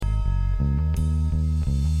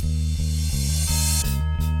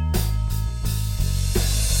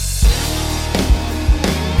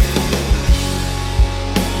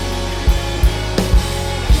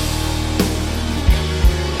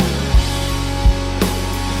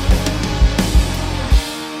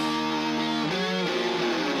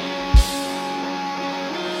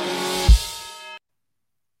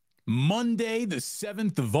Monday, the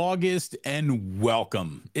 7th of August, and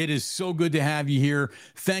welcome. It is so good to have you here.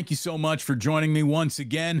 Thank you so much for joining me once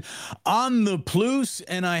again on the Plus,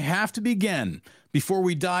 and I have to begin before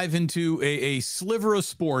we dive into a sliver of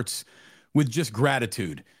sports with just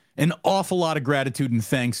gratitude. An awful lot of gratitude and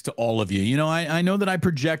thanks to all of you. You know, I know that I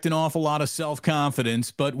project an awful lot of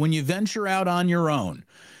self-confidence, but when you venture out on your own,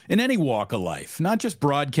 in any walk of life, not just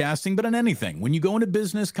broadcasting, but in anything, when you go into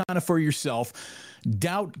business kind of for yourself,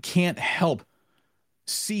 doubt can't help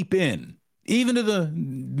seep in, even to the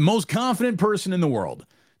most confident person in the world.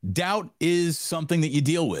 Doubt is something that you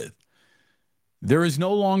deal with. There is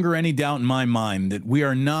no longer any doubt in my mind that we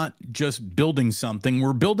are not just building something.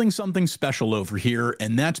 We're building something special over here,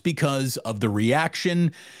 and that's because of the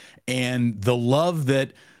reaction and the love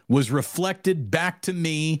that was reflected back to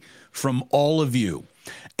me from all of you.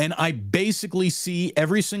 And I basically see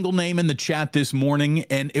every single name in the chat this morning,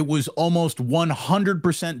 and it was almost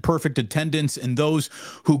 100% perfect attendance, and those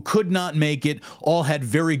who could not make it all had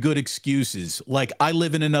very good excuses, like I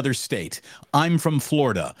live in another state, I'm from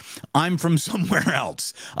Florida, I'm from somewhere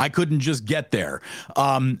else, I couldn't just get there.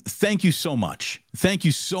 Thank you so much. Thank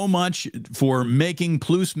you so much for making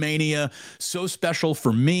Plus Mania so special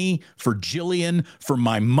for me, for Jillian, for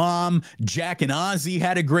my mom. Jack and Ozzy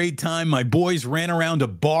had a great time. My boys ran around a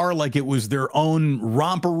bar like it was their own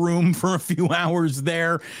romper room for a few hours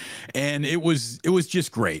there. And it was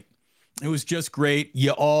just great. It was just great.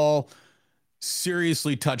 You all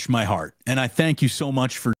seriously touched my heart. And I thank you so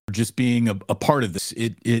much for just being a part of this.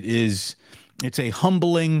 It's a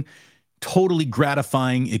humbling, totally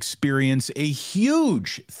gratifying experience. A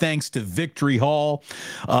huge thanks to Victory Hall.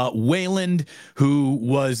 Wayland, who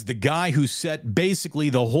was the guy who set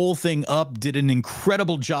basically the whole thing up, did an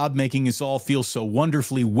incredible job making us all feel so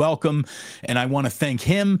wonderfully welcome. And I want to thank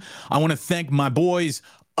him. I want to thank my boys,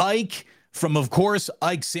 Ike, from, of course,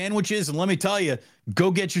 Ike Sandwiches. And let me tell you,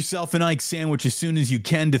 go get yourself an Ike sandwich as soon as you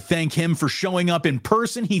can to thank him for showing up in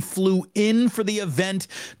person. He flew in for the event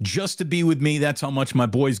just to be with me. That's how much my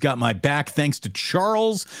boys got my back. Thanks to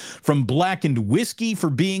Charles from Black and Whiskey for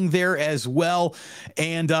being there as well.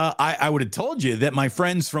 And I would have told you that my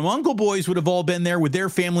friends from Uncle Boys would have all been there with their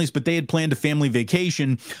families, but they had planned a family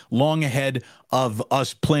vacation long ahead of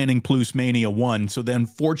us planning Plus Mania 1. So then,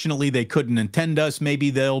 fortunately, they couldn't attend us.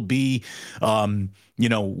 Maybe they'll be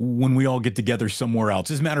when we all get together somewhere else.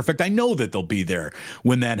 As a matter of fact, I know that they'll be there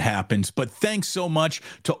when that happens. But thanks so much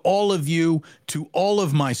to all of you, to all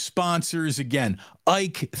of my sponsors. Again,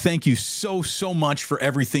 Ike, thank you so much for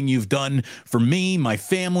everything you've done for me, my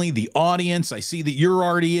family, the audience. I see that you're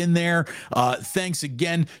already in there. Thanks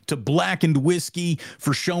again to Black and Whiskey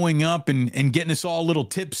for showing up and getting us all a little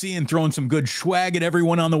tipsy and throwing some good swag at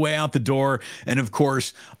everyone on the way out the door. And of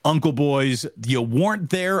course, Uncle Boys, you weren't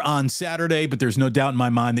there on Saturday, but there's no doubt in my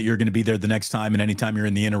mind that you're going to be there the next time. And anytime you're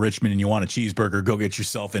in the Inner Richmond and you want a cheeseburger, go get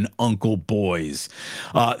yourself an Uncle Boys.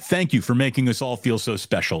 Thank you for making us all feel so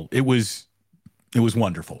special. It was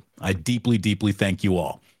wonderful. I deeply thank you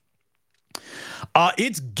all.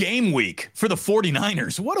 It's game week for the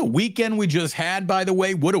 49ers. What a weekend we just had, by the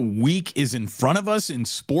way. What a week is in front of us in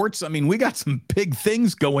sports. I mean, we got some big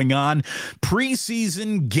things going on.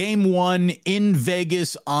 Preseason game 1 in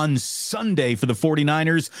Vegas on Sunday for the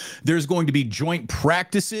 49ers. There's going to be joint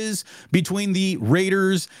practices between the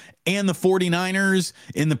Raiders and the 49ers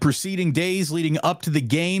in the preceding days leading up to the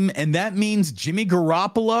game. And that means Jimmy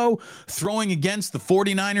Garoppolo throwing against the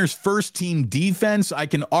 49ers first team defense. I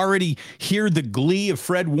can already hear the glee of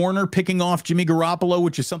Fred Warner picking off Jimmy Garoppolo,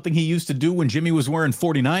 which is something he used to do when Jimmy was wearing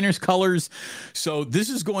 49ers colors. So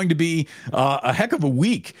this is going to be a heck of a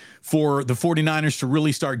week for the 49ers to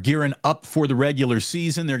really start gearing up for the regular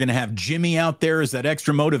season. They're going to have Jimmy out there as that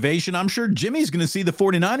extra motivation. I'm sure Jimmy's going to see the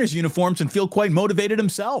 49ers uniforms and feel quite motivated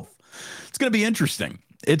himself. It's going to be interesting.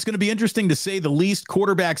 It's going to be interesting to say the least.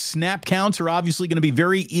 Quarterback snap counts are obviously going to be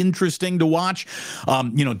very interesting to watch.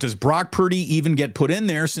 Does Brock Purdy even get put in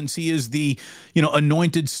there since he is the,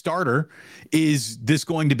 anointed starter? Is this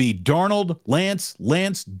going to be Darnold, Lance,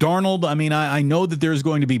 Darnold? I mean, I know that there's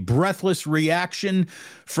going to be breathless reaction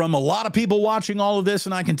from a lot of people watching all of this,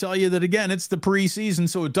 and I can tell you that, again, it's the preseason,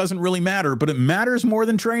 so it doesn't really matter, but it matters more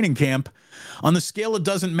than training camp. On the scale, it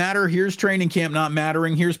doesn't matter. Here's training camp not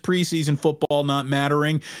mattering. Here's preseason football not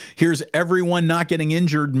mattering. Here's everyone not getting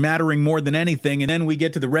injured mattering more than anything, and then we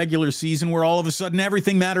get to the regular season where all of a sudden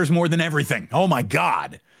everything matters more than everything. Oh, my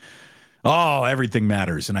God. Oh, everything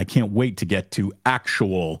matters, and I can't wait to get to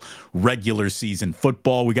actual regular season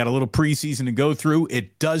football. We got a little preseason to go through.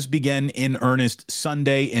 It does begin in earnest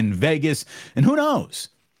Sunday in Vegas, and who knows?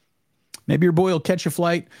 Maybe your boy will catch a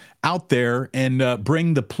flight out there and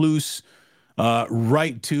bring the Plus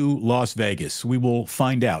right to Las Vegas. We will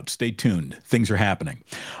find out. Stay tuned. Things are happening.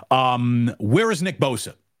 Where is Nick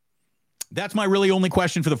Bosa? That's my really only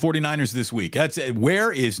question for the 49ers this week.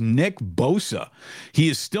 Where is Nick Bosa? He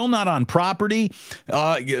is still not on property.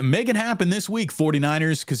 Make it happen this week,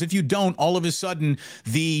 49ers, because if you don't, all of a sudden,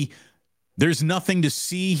 there's nothing to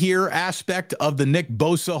see here aspect of the Nick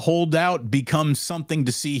Bosa holdout becomes something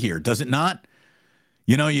to see here. Does it not?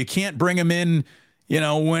 You can't bring him in,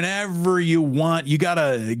 whenever you want. You got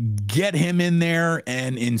to get him in there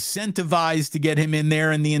and incentivize to get him in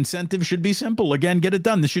there. And the incentive should be simple. Again, get it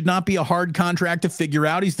done. This should not be a hard contract to figure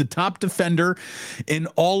out. He's the top defender in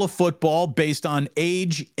all of football based on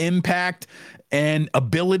age, impact, and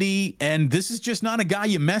ability. And this is just not a guy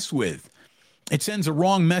you mess with. It sends a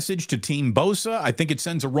wrong message to Team Bosa. I think it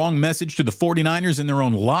sends a wrong message to the 49ers in their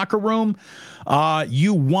own locker room.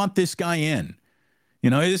 You want this guy in.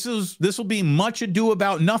 This will be much ado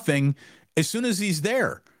about nothing as soon as he's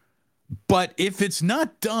there. But if it's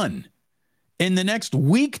not done in the next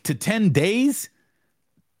week to 10 days,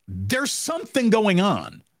 there's something going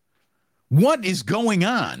on. What is going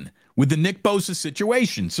on with the Nick Bosa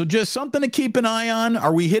situation? So just something to keep an eye on.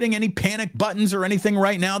 Are we hitting any panic buttons or anything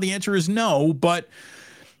right now? The answer is no. But,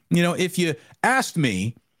 if you asked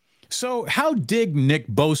me, so how did Nick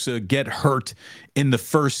Bosa get hurt in the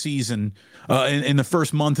first season, in the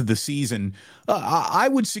first month of the season? I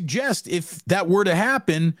would suggest if that were to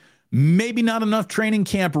happen, maybe not enough training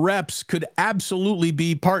camp reps could absolutely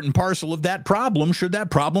be part and parcel of that problem should that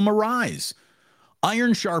problem arise.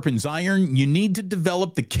 Iron sharpens iron. You need to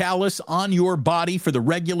develop the callus on your body for the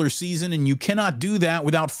regular season, and you cannot do that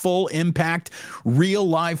without full impact, real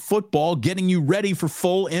live football, getting you ready for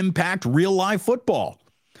full impact, real live football.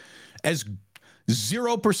 As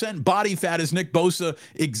 0% body fat as Nick Bosa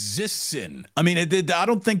exists in. I mean, I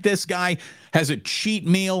don't think this guy has a cheat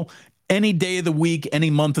meal any day of the week, any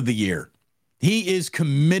month of the year. He is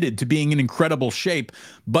committed to being in incredible shape,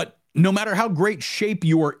 but no matter how great shape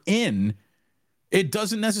you are in, it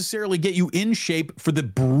doesn't necessarily get you in shape for the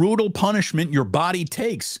brutal punishment your body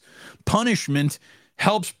takes. Punishment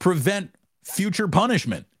helps prevent future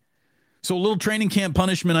punishment. So a little training camp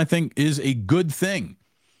punishment, I think, is a good thing.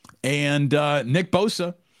 And Nick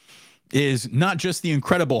Bosa is not just the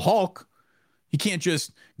Incredible Hulk. He can't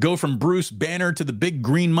just go from Bruce Banner to the big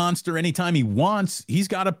green monster anytime he wants. He's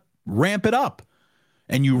got to ramp it up.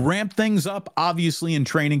 And you ramp things up, obviously, in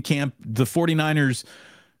training camp. The 49ers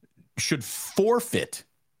should forfeit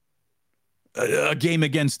a game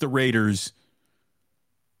against the Raiders.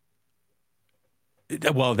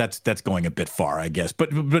 Well, that's going a bit far, I guess.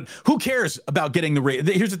 But who cares about getting the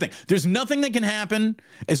Raiders? Here's the thing. There's nothing that can happen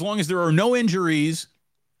as long as there are no injuries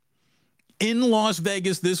in Las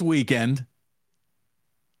Vegas this weekend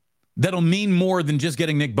that'll mean more than just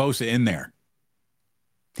getting Nick Bosa in there.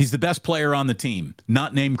 He's the best player on the team,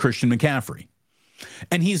 not named Christian McCaffrey.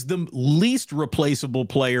 And he's the least replaceable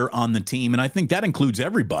player on the team, and I think that includes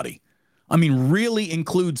everybody. I mean, really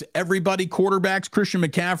includes everybody, quarterbacks, Christian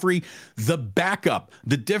McCaffrey, the backup.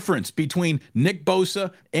 The difference between Nick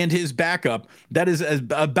Bosa and his backup, that is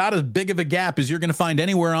about as big of a gap as you're going to find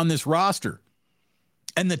anywhere on this roster.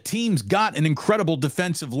 And the team's got an incredible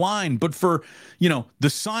defensive line, but for, the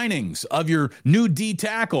signings of your new D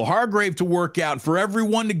tackle, Hargrave, to work out, for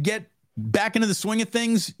everyone to get back into the swing of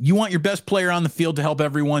things, you want your best player on the field to help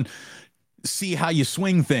everyone see how you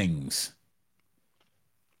swing things.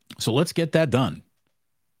 So let's get that done.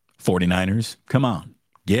 49ers, come on,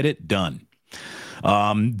 get it done.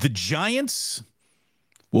 The Giants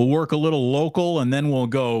will work a little local, and then we'll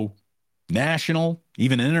go national,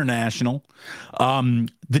 even international.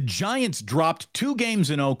 The Giants dropped 2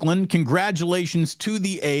 games in Oakland. Congratulations to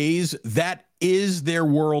the A's. That is their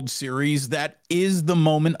World Series. That is the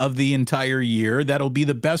moment of the entire year. That'll be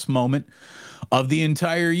the best moment of the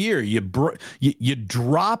entire year. You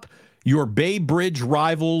drop your Bay Bridge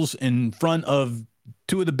rivals in front of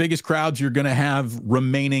 2 of the biggest crowds you're going to have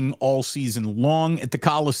remaining all season long at the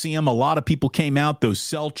Coliseum. A lot of people came out. Those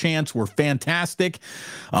cell chants were fantastic.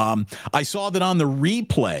 I saw that on the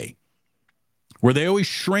replay, where they always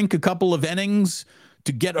shrink a couple of innings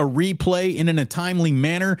to get a replay in a timely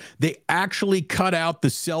manner. They actually cut out the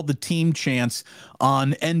sell the team chants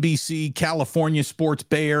on NBC, California Sports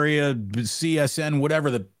Bay Area, CSN, whatever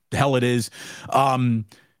the hell it is.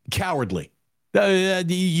 Cowardly.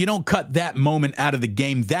 You don't cut that moment out of the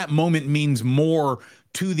game. That moment means more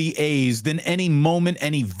to the A's than any moment,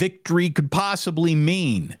 any victory could possibly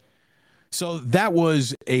mean. So that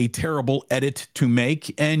was a terrible edit to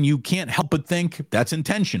make, and you can't help but think that's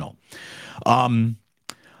intentional.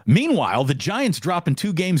 Meanwhile, the Giants dropping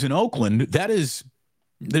 2 games in Oakland, that is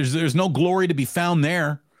There's no glory to be found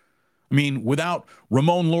there. I mean, without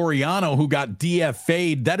Ramon Laureano, who got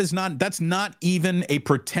DFA'd, that's not even a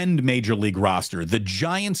pretend major league roster. The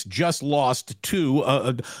Giants just lost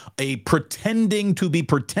to a pretending to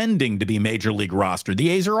be major league roster. The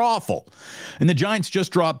A's are awful. And the Giants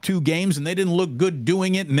just dropped 2 games, and they didn't look good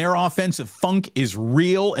doing it, and their offensive funk is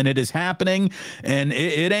real, and it is happening, and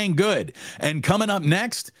it ain't good. And coming up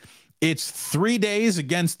next, it's 3 days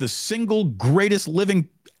against the single greatest living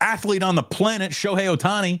athlete on the planet, Shohei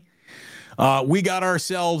Ohtani. We got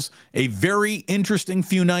ourselves a very interesting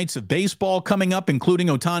few nights of baseball coming up, including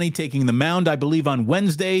Ohtani taking the mound, I believe, on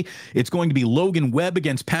Wednesday. It's going to be Logan Webb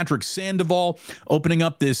against Patrick Sandoval, opening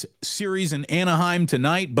up this series in Anaheim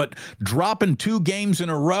tonight, but dropping 2 games in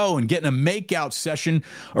a row and getting a makeout session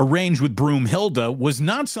arranged with Broomhilda was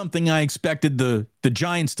not something I expected the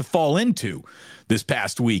Giants to fall into this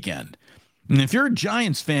past weekend. And if you're a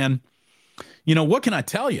Giants fan, what can I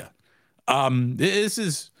tell you? This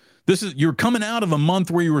is you're coming out of a month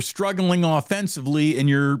where you were struggling offensively, and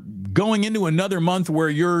you're going into another month where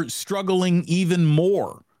you're struggling even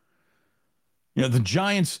more. The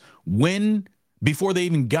Giants win before they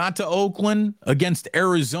even got to Oakland against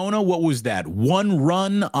Arizona. What was that? 1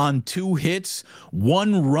 run on 2 hits,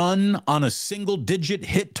 1 run on a single-digit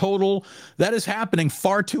hit total. That is happening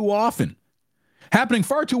far too often. Happening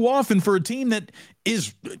far too often for a team that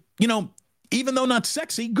is, even though not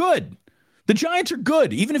sexy, good. The Giants are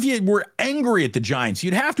good. Even if you were angry at the Giants,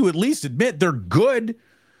 you'd have to at least admit they're good.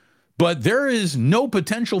 But there is no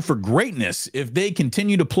potential for greatness if they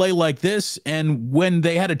continue to play like this. And when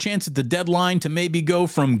they had a chance at the deadline to maybe go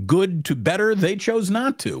from good to better, they chose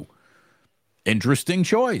not to. Interesting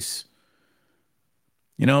choice.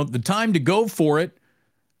 The time to go for it,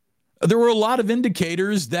 there were a lot of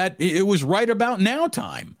indicators that it was right about now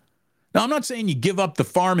time. Now, I'm not saying you give up the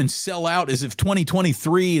farm and sell out as if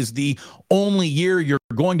 2023 is the only year you're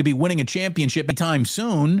going to be winning a championship anytime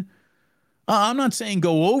soon. I'm not saying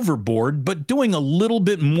go overboard, but doing a little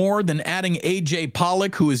bit more than adding A.J.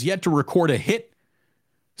 Pollock, who has yet to record a hit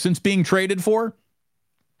since being traded for.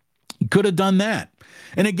 Could have done that.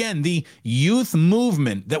 And again, the youth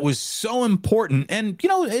movement that was so important, and,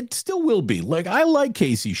 it still will be. I like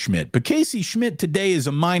Casey Schmidt, but Casey Schmidt today is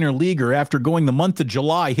a minor leaguer after going the month of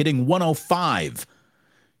July hitting 105.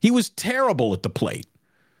 He was terrible at the plate.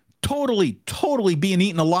 Totally being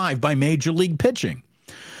eaten alive by major league pitching.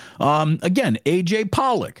 Again, A.J.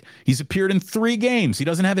 Pollock, he's appeared in 3 games. He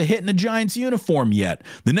doesn't have a hit in a Giants uniform yet.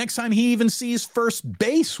 The next time he even sees first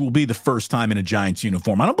base will be the first time in a Giants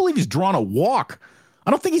uniform. I don't believe he's drawn a walk. I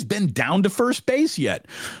don't think he's been down to first base yet.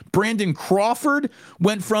 Brandon Crawford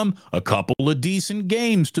went from a couple of decent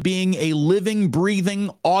games to being a living, breathing,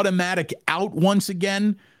 automatic out once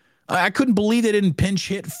again. I couldn't believe they didn't pinch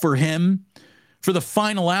hit for him for the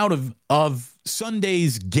final out of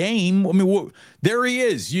Sunday's game. I mean, there he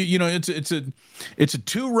is. It's a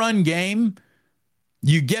 2-run game.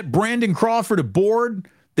 You get Brandon Crawford aboard.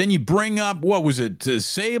 Then you bring up, what was it,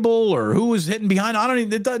 Sable or who was hitting behind?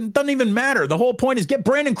 It doesn't even matter. The whole point is get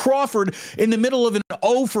Brandon Crawford in the middle of an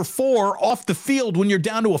 0 for 4 off the field when you're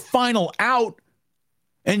down to a final out.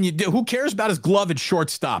 And who cares about his glove at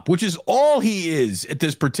shortstop, which is all he is at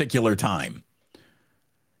this particular time.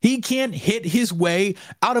 He can't hit his way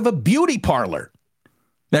out of a beauty parlor,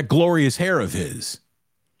 that glorious hair of his.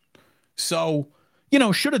 So,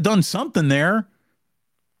 should have done something there.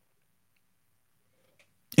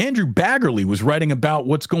 Andrew Baggerly was writing about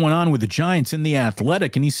what's going on with the Giants in The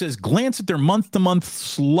Athletic, and he says, glance at their month-to-month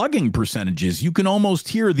slugging percentages. You can almost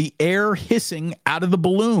hear the air hissing out of the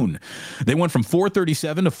balloon. They went from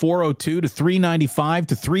 437 to 402 to 395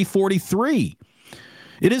 to 343.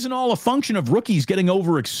 It isn't all a function of rookies getting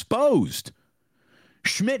overexposed.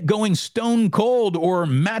 Schmidt going stone cold or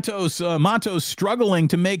Matos struggling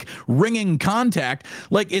to make ringing contact.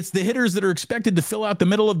 It's the hitters that are expected to fill out the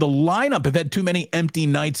middle of the lineup have had too many empty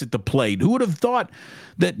nights at the plate. Who would have thought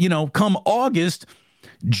that, come August,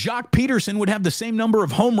 Jock Peterson would have the same number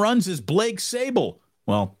of home runs as Blake Sable?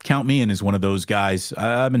 Well, count me in as one of those guys.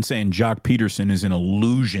 I've been saying Jock Peterson is an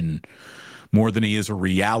illusion more than he is a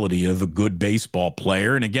reality of a good baseball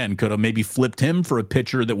player. And again, could have maybe flipped him for a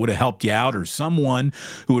pitcher that would have helped you out or someone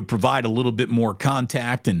who would provide a little bit more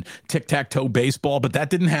contact and tic-tac-toe baseball, but that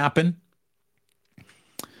didn't happen.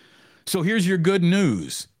 So here's your good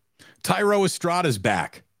news. Thairo Estrada's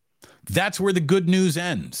back. That's where the good news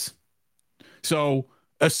ends. So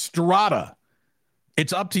Estrada,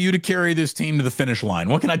 it's up to you to carry this team to the finish line.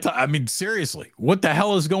 What can I mean, seriously, what the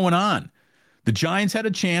hell is going on? The Giants had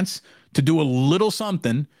a chance to do a little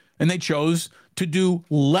something, and they chose to do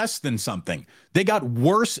less than something. They got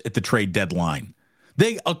worse at the trade deadline.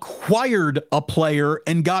 They acquired a player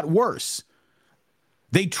and got worse.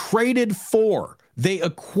 They traded for, they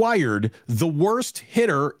acquired the worst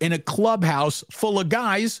hitter in a clubhouse full of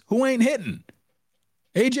guys who ain't hitting.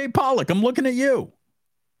 AJ Pollock, I'm looking at you.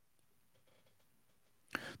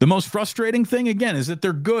 The most frustrating thing, again, is that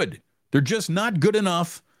they're good. They're just not good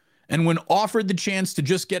enough. And when offered the chance to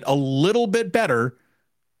just get a little bit better,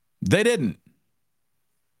 they didn't.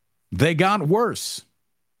 They got worse.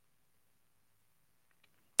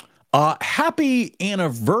 Happy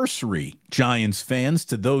anniversary, Giants fans,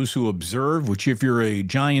 to those who observe, which if you're a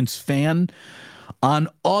Giants fan, on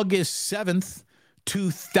August 7th,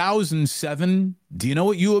 2007, do you know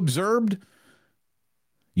what you observed?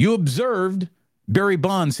 You observed Barry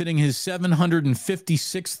Bonds hitting his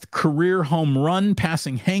 756th career home run,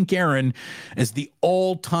 passing Hank Aaron as the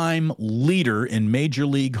all-time leader in Major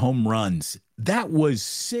League home runs. That was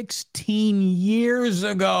 16 years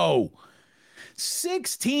ago.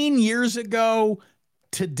 16 years ago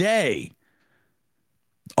today,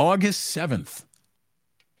 August 7th.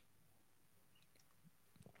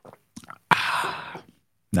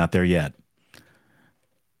 Not there yet.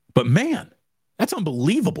 But man, that's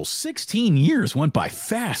unbelievable. 16 years went by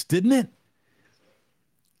fast, didn't it?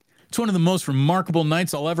 It's one of the most remarkable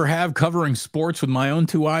nights I'll ever have covering sports with my own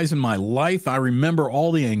two eyes in my life. I remember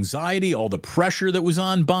all the anxiety, all the pressure that was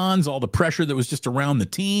on Bonds, all the pressure that was just around the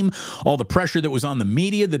team, all the pressure that was on the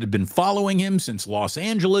media that had been following him since Los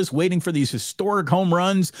Angeles, waiting for these historic home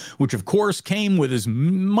runs, which of course came with as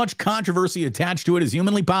much controversy attached to it as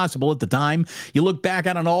humanly possible at the time. You look back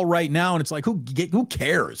at it all right now, and it's like, who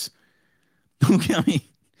cares?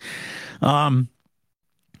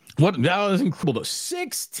 What that was incredible.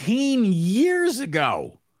 16 years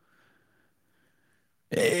ago.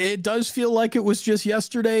 It does feel like it was just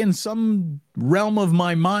yesterday in some realm of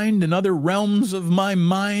my mind. In other realms of my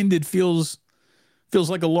mind, it feels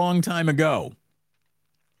like a long time ago.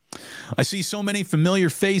 I see so many familiar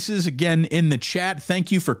faces again in the chat.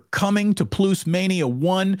 Thank you for coming to Plus Mania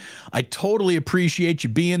 1. I totally appreciate you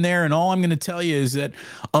being there. And all I'm going to tell you is that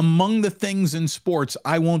among the things in sports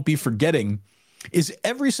I won't be forgetting is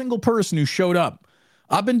every single person who showed up.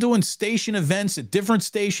 I've been doing station events at different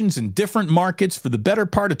stations in different markets for the better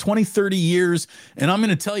part of 20, 30 years. And I'm going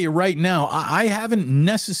to tell you right now, I haven't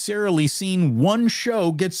necessarily seen one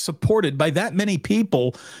show get supported by that many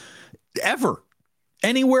people ever.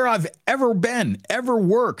 Anywhere I've ever been, ever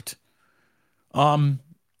worked.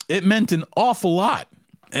 It meant an awful lot.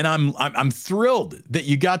 And I'm thrilled that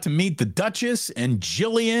you got to meet the Duchess and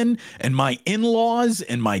Jillian and my in-laws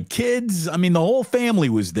and my kids. I mean, the whole family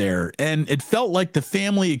was there, and it felt like the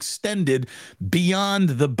family extended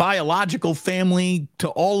beyond the biological family to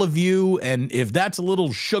all of you. And if that's a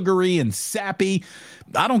little sugary and sappy,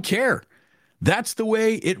 I don't care. That's the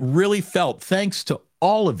way it really felt. Thanks to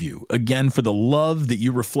all of you, again, for the love that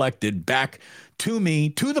you reflected back to me,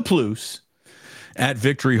 to the Plus, at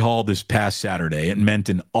Victory Hall this past Saturday. It meant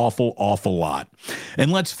an awful, awful lot.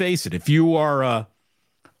 And let's face it, if you are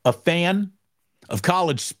a fan of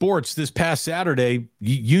college sports this past Saturday,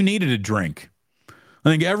 you needed a drink. I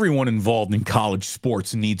think everyone involved in college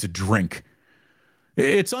sports needs a drink.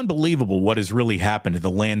 It's unbelievable what has really happened to the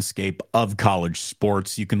landscape of college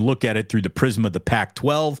sports. You can look at it through the prism of the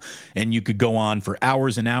Pac-12, and you could go on for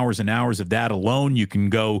hours and hours and hours of that alone. You can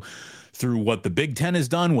go through what the Big Ten has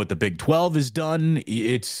done, what the Big 12 has done.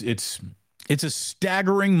 It's a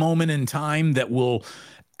staggering moment in time that will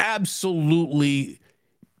absolutely,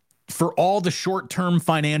 for all the short-term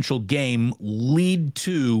financial game, lead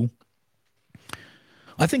to,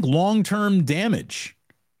 I think, long-term damage.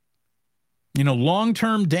 You know,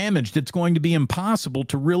 long-term damage that's going to be impossible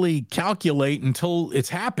to really calculate until it's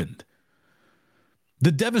happened.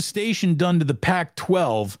 The devastation done to the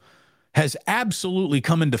Pac-12 has absolutely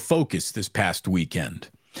come into focus this past weekend.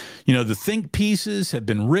 You know, the think pieces have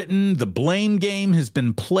been written, the blame game has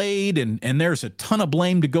been played, and there's a ton of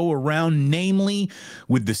blame to go around, namely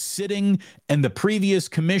with the sitting and the previous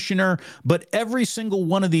commissioner. But every single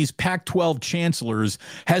one of these Pac-12 chancellors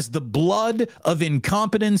has the blood of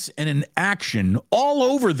incompetence and inaction all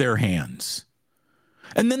over their hands.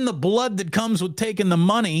 And then the blood that comes with taking the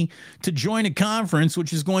money to join a conference,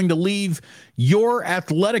 which is going to leave your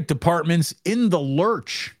athletic departments in the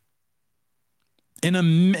lurch in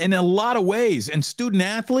a lot of ways. And student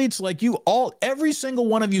athletes like you all, every single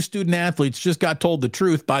one of you student athletes just got told the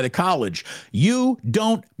truth by the college. You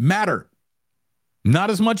don't matter.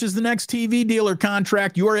 Not as much as the next TV deal or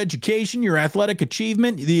contract. Your education, your athletic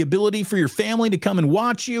achievement, the ability for your family to come and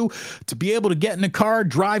watch you, to be able to get in a car,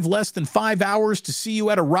 drive less than 5 hours to see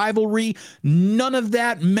you at a rivalry. None of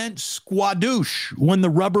that meant squadoosh when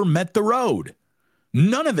the rubber met the road.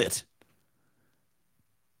 None of it.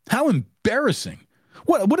 How embarrassing.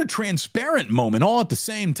 What a transparent moment all at the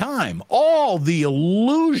same time. All the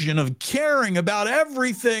illusion of caring about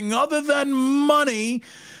everything other than money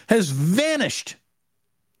has vanished.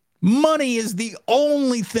 Money is the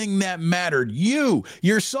only thing that mattered. You,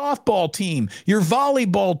 your softball team, your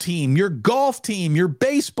volleyball team, your golf team, your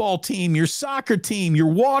baseball team, your soccer team,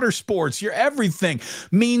 your water sports, your everything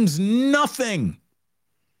means nothing.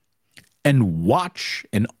 And watch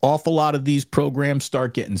an awful lot of these programs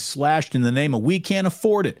start getting slashed in the name of we can't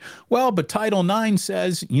afford it. Well, but Title IX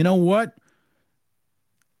says, you know what?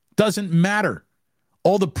 Doesn't matter.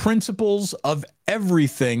 All the principles of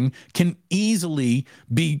everything can easily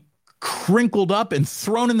be crinkled up and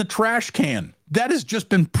thrown in the trash can. That has just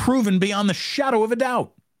been proven beyond the shadow of a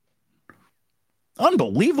doubt.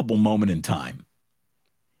 Unbelievable moment in time.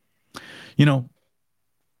 You know,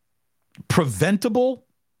 preventable.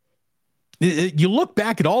 You look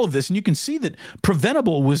back at all of this and you can see that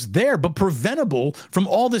preventable was there, but preventable from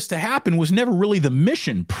all this to happen was never really the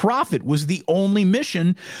mission. Profit was the only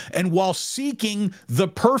mission. And while seeking the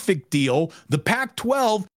perfect deal, the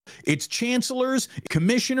Pac-12, its chancellors,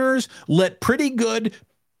 commissioners let pretty good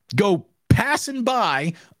go passing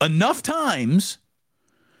by enough times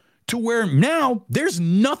to where now there's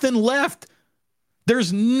nothing left.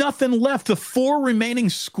 There's nothing left. The four remaining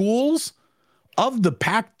schools of the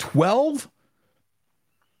Pac-12,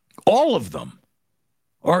 all of them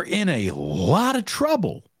are in a lot of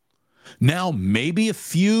trouble. Now, maybe a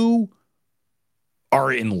few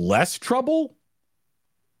are in less trouble,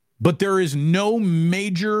 but there is no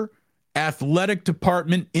major athletic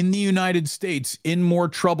department in the United States in more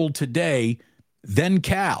trouble today than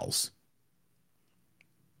Cal's.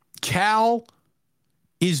 Cal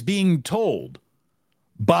is being told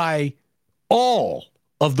by all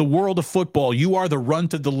of the world of football, you are the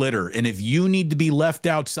runt of the litter. And if you need to be left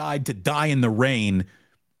outside to die in the rain,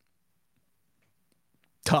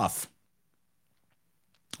 tough.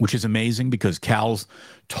 Which is amazing because Cal's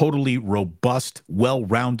totally robust,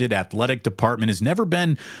 well-rounded athletic department has never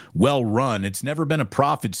been well-run. It's never been a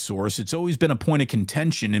profit source. It's always been a point of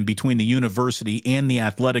contention in between the university and the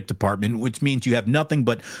athletic department, which means you have nothing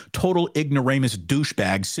but total ignoramus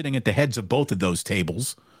douchebags sitting at the heads of both of those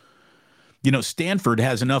tables. You know, Stanford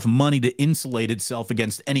has enough money to insulate itself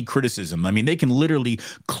against any criticism. I mean, they can literally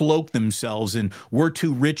cloak themselves in, we're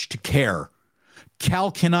too rich to care. Cal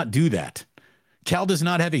cannot do that. Cal does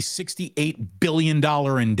not have a $68 billion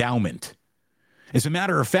endowment. As a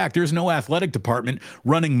matter of fact, there's no athletic department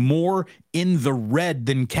running more in the red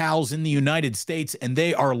than Cal's in the United States, and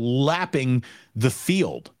they are lapping the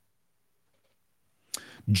field.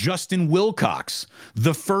 Justin Wilcox,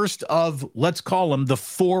 the first of, let's call him, the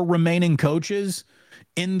four remaining coaches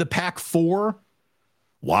in the Pac-4,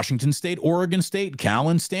 Washington State, Oregon State, Cal,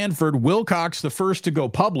 and Stanford. Wilcox, the first to go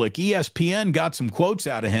public. ESPN got some quotes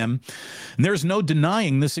out of him, and there's no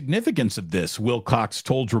denying the significance of this. Wilcox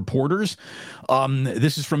told reporters,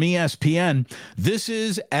 this is from ESPN, this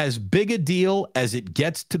is as big a deal as it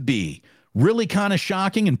gets to be. Really kind of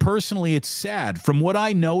shocking, and personally, it's sad. From what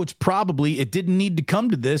I know, it didn't need to come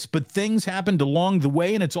to this, but things happened along the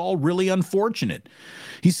way, and it's all really unfortunate.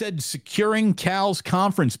 He said securing Cal's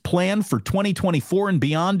conference plan for 2024 and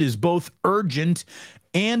beyond is both urgent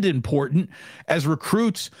and important as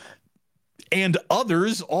recruits and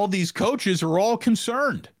others, all these coaches are all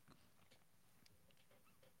concerned.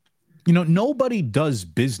 You know, nobody does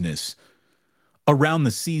business around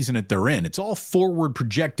the season that they're in. It's all forward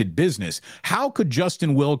projected business. How could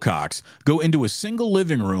Justin Wilcox go into a single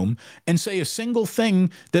living room and say a single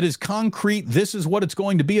thing that is concrete, this is what it's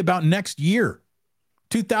going to be about next year?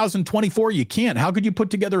 2024, you can't. How could you put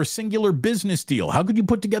together a singular business deal? How could you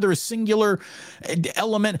put together a singular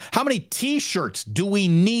element? How many T-shirts do we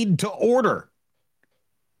need to order?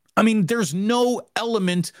 I mean, there's no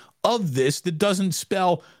element of this that doesn't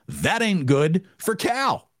spell that ain't good for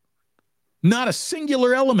Cal. Not a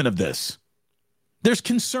singular element of this. There's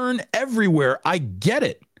concern everywhere. I get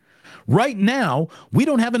it. Right now, we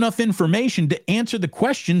don't have enough information to answer the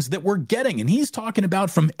questions that we're getting. And he's talking about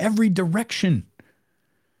from every direction.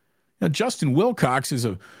 Now, Justin Wilcox is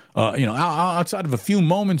outside of a few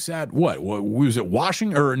moments at was it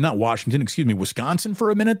Wisconsin for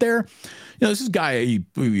a minute there. You know, this is a guy,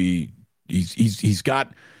 he's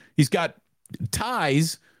got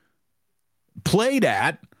ties, played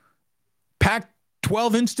at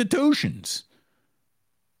Pac-12 institutions.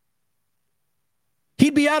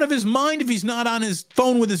 He'd be out of his mind if he's not on his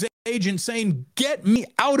phone with his agent saying, get me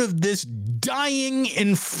out of this dying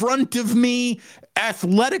in front of me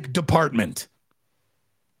athletic department.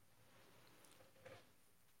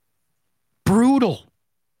 brutal.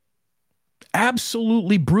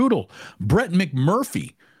 Absolutely brutal. Brett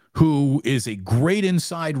McMurphy, who is a great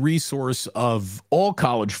inside resource of all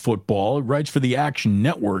college football, writes for the Action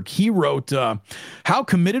Network. He wrote, how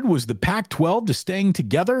committed was the Pac-12 to staying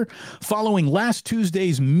together? Following last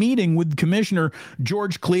Tuesday's meeting with Commissioner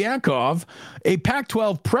George Kliavkoff, a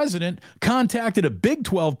Pac-12 president contacted a Big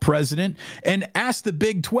 12 president and asked the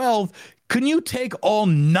Big 12, can you take all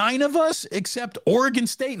 9 of us except Oregon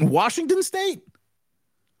State and Washington State?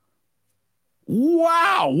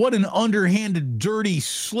 Wow, what an underhanded, dirty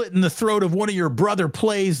slit in the throat of one of your brother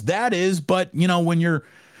plays that is. But, when you're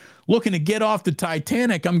looking to get off the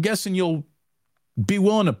Titanic, I'm guessing you'll be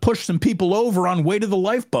willing to push some people over on way to the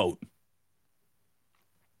lifeboat.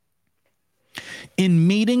 In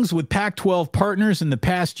meetings with Pac-12 partners in the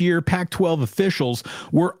past year, Pac-12 officials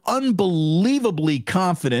were unbelievably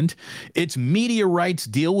confident its media rights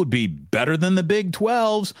deal would be better than the Big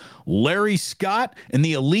 12's. Larry Scott and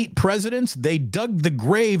the elite presidents, they dug the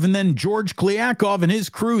grave, and then George Kliavkoff and his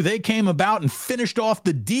crew, they came about and finished off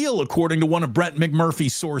the deal, according to one of Brett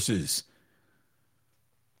McMurphy's sources.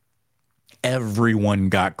 Everyone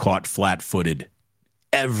got caught flat-footed.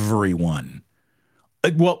 Everyone.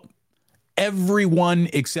 Everyone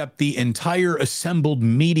except the entire assembled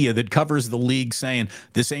media that covers the league saying,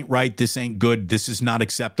 this ain't right, this ain't good, this is not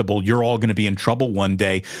acceptable, you're all going to be in trouble one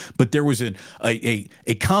day. But there was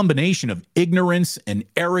a combination of ignorance and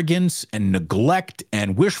arrogance and neglect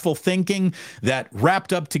and wishful thinking that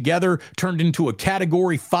wrapped up together turned into a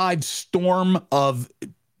Category 5 storm of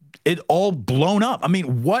it all blown up. I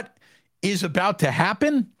mean, what is about to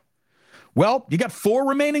happen? Well, you got 4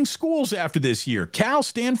 remaining schools after this year: Cal,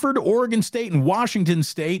 Stanford, Oregon State, and Washington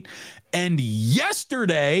State. And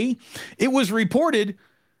yesterday, it was reported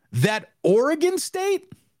that Oregon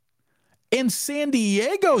State and San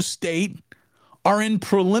Diego State are in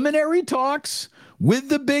preliminary talks with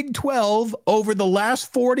the Big 12 over the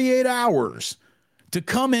last 48 hours to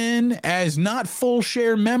come in as not full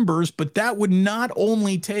share members, but that would not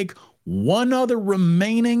only take one other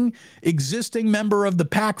remaining existing member of the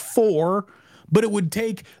Pac-4, but it would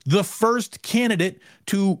take the first candidate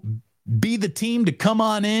to be the team to come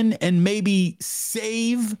on in and maybe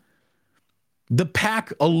save the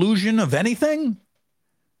Pac illusion of anything.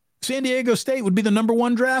 San Diego State would be the number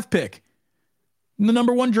 1 draft pick. The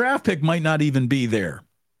number 1 draft pick might not even be there.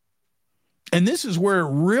 And this is where it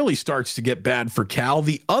really starts to get bad for Cal.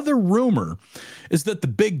 The other rumor is that the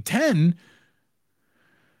Big Ten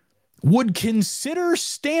would consider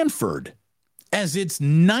Stanford as its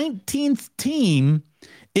 19th team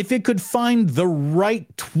if it could find the right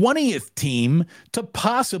 20th team to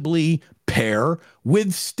possibly pair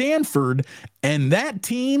with Stanford, and that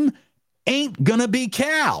team ain't gonna be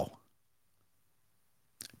Cal.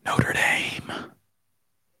 Notre Dame.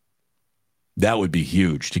 That would be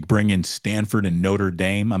huge to bring in Stanford and Notre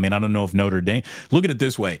Dame. I mean, I don't know if Notre Dame, look at it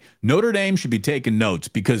this way. Notre Dame should be taking notes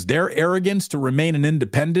because their arrogance to remain an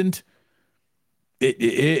independent,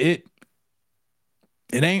 it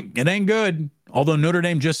ain't good. Although Notre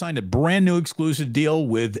Dame just signed a brand new exclusive deal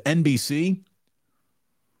with NBC.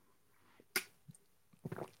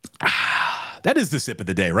 That is the sip of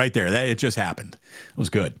the day right there. It just happened. It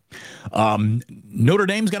was good. Notre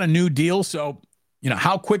Dame's got a new deal, so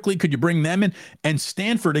how quickly could you bring them in? And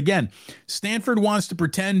Stanford, again, Stanford wants to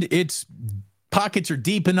pretend its pockets are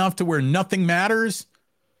deep enough to where nothing matters.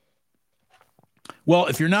 Well,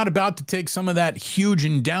 if you're not about to take some of that huge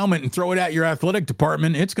endowment and throw it at your athletic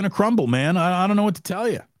department, it's going to crumble, man. I don't know what to tell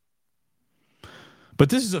you. But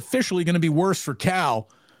this is officially going to be worse for Cal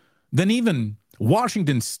than even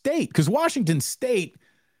Washington State, because Washington State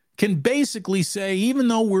can basically say, even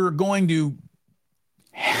though we're going to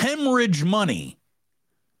hemorrhage money,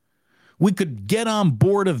 we could get on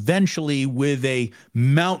board eventually with a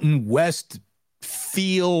Mountain West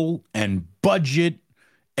feel and budget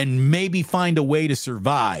and maybe find a way to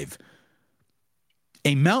survive.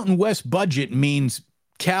 A Mountain West budget means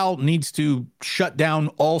Cal needs to shut down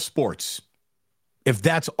all sports if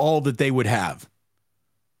that's all that they would have.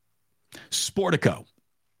 Sportico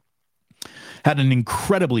had an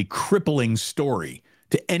incredibly crippling story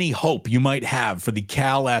to any hope you might have for the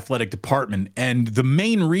Cal athletic department. And the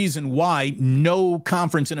main reason why no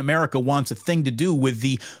conference in America wants a thing to do with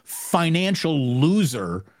the financial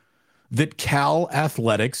loser that Cal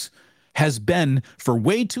athletics has been for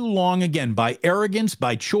way too long, again, by arrogance,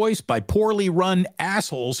 by choice, by poorly run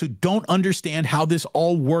assholes who don't understand how this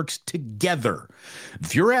all works together.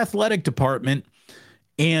 If your athletic department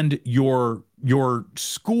and your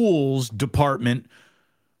school's department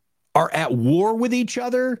are at war with each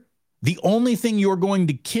other, the only thing you're going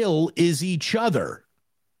to kill is each other.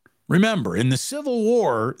 Remember, in the Civil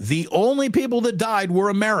War, the only people that died were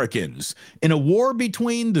Americans. In a war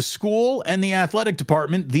between the school and the athletic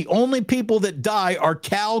department, the only people that die are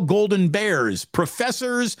Cal Golden Bears,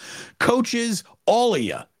 professors, coaches, all of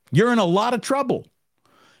you. You're in a lot of trouble.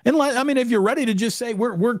 And I mean, if you're ready to just say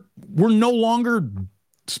we're no longer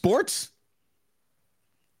sports,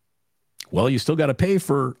 well, you still got to pay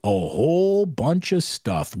for a whole bunch of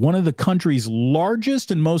stuff. One of the country's largest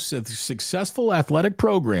and most successful athletic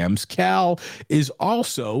programs, Cal, is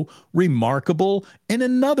also remarkable in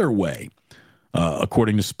another way.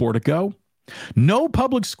 According to Sportico, no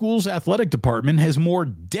public school's athletic department has more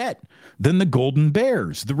debt than the Golden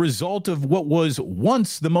Bears, the result of what was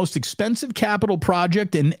once the most expensive capital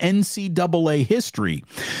project in NCAA history.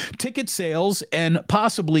 Ticket sales and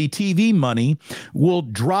possibly TV money will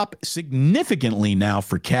drop significantly now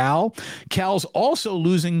for Cal. Cal's also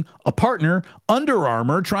losing a partner, Under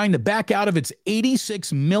Armour, trying to back out of its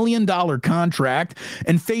 $86 million contract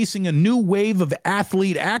and facing a new wave of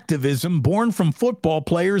athlete activism born from football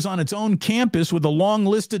players on its own campus with a long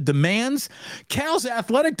list of demands. Cal's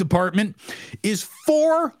athletic department is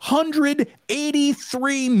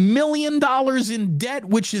 $483 million in debt,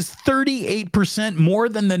 which is 38% more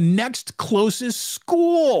than the next closest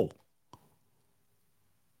school.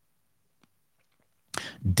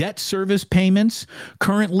 Debt service payments,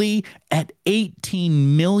 currently at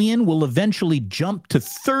 $18 million, will eventually jump to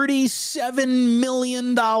 $37 million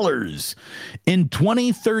in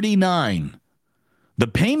 2039. The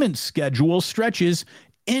payment schedule stretches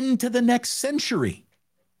into the next century.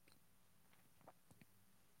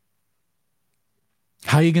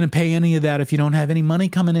 How are you going to pay any of that if you don't have any money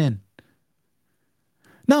coming in?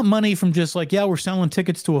 Not money from just like, yeah, we're selling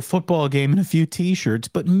tickets to a football game and a few T-shirts,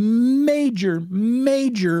 but major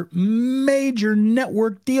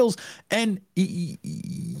network deals. And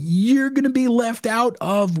you're going to be left out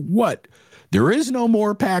of what? There is no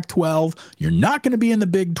more Pac-12. You're not going to be in the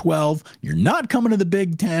Big 12. You're not coming to the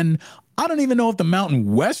Big 10. I don't even know if the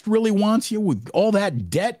Mountain West really wants you with all that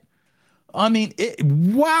debt. I mean,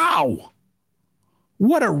 wow.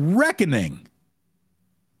 What a reckoning.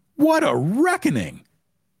 What a reckoning.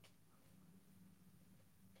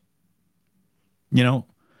 You know,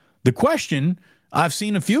 the question I've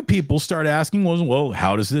seen a few people start asking was, well,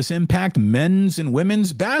 how does this impact men's and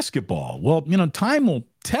women's basketball? Well, you know, time will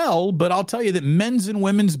tell, but I'll tell you that men's and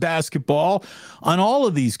women's basketball on all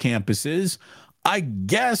of these campuses, I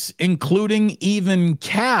guess, including even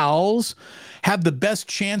Cal's, have the best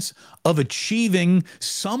chance of achieving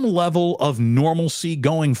some level of normalcy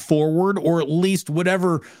going forward, or at least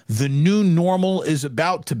whatever the new normal is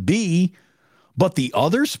about to be. But the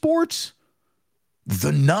other sports,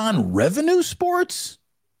 the non-revenue sports,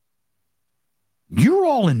 you're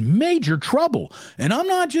all in major trouble. And I'm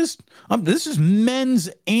not just, this is men's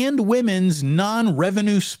and women's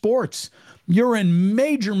non-revenue sports. You're in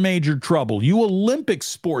major trouble. You Olympic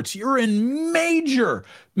sports, you're in major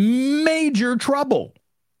trouble.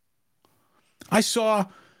 I saw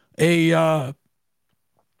it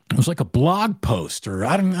was like a blog post, or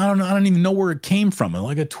I don't even know where it came from.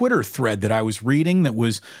 Like a Twitter thread that I was reading that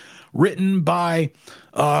was written by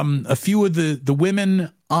a few of the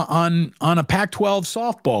women on a Pac-12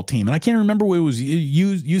 softball team. And I can't remember whether it was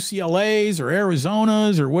UCLA's or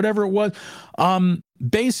Arizona's or whatever it was.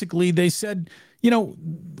 Basically, they said, you know,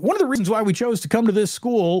 one of the reasons why we chose to come to this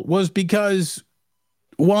school was because,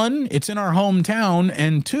 one, it's in our hometown,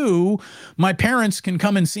 and two, my parents can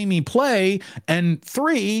come and see me play, and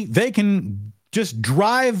three, they can just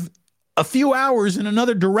drive a few hours in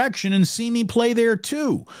another direction and see me play there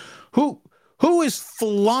too. Who is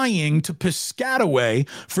flying to Piscataway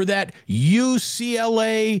for that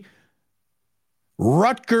UCLA,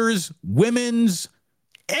 Rutgers, women's,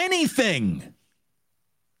 anything?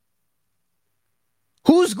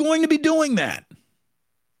 Who's going to be doing that?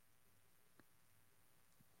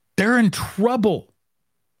 They're in trouble.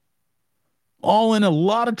 All in a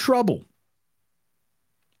lot of trouble.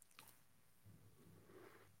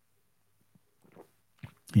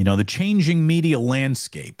 You know, the changing media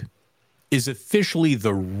landscape is officially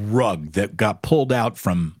the rug that got pulled out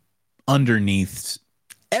from underneath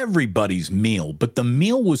everybody's meal, but the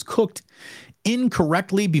meal was cooked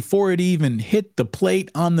incorrectly before it even hit the plate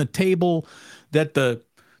on the table, that the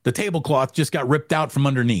tablecloth just got ripped out from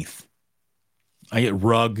underneath. I get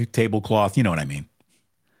rug, tablecloth, you know what I mean.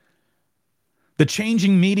 The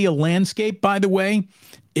changing media landscape, by the way,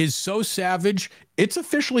 is so savage, it's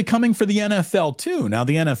officially coming for the NFL too. Now,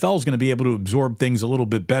 the NFL is going to be able to absorb things a little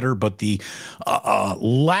bit better, but the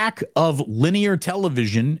lack of linear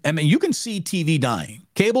television, I mean, you can see TV dying.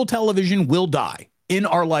 Cable television will die. in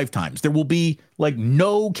our lifetimes. There will be like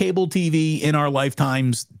no cable TV in our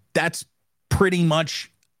lifetimes. That's pretty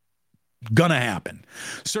much gonna happen.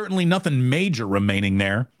 Certainly nothing major remaining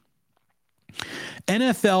there.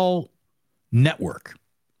 NFL Network.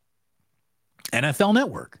 NFL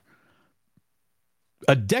Network.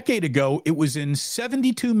 A decade ago, it was in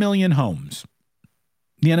 72 million homes.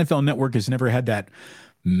 The NFL Network has never had that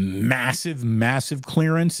massive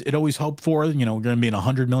clearance it always hoped for. We're going to be in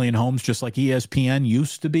 100 million homes just like ESPN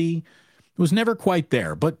used to be. It was never quite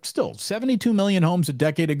there, but still, 72 million homes a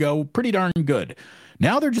decade ago, pretty darn good.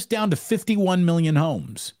 Now they're just down to 51 million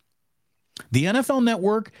homes. The NFL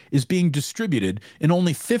Network is being distributed in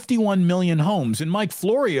only 51 million homes. And Mike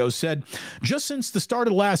Florio said, just since the start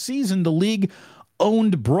of last season, the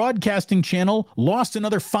league-owned broadcasting channel lost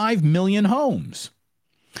another 5 million homes.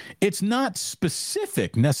 It's not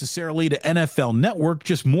specific necessarily to NFL Network,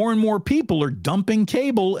 just more and more people are dumping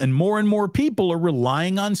cable and more people are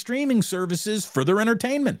relying on streaming services for their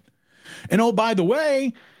entertainment. And oh, by the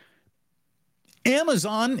way,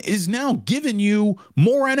 Amazon is now giving you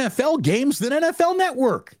more NFL games than NFL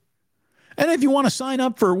Network. And if you want to sign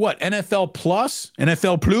up for what? NFL Plus?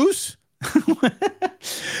 NFL Plus?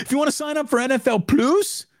 If you want to sign up for NFL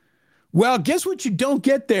Plus, well, guess what you don't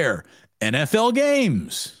get there? NFL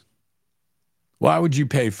games. Why would you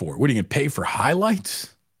pay for it? What are you going to pay for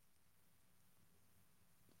highlights?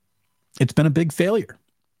 It's been a big failure.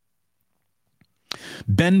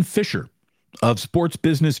 Ben Fisher of Sports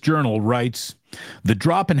Business Journal writes, the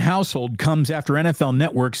drop in household comes after NFL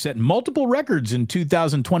Network set multiple records in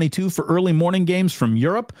 2022 for early morning games from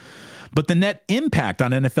Europe, but the net impact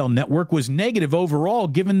on NFL Network was negative overall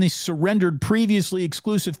given the surrendered previously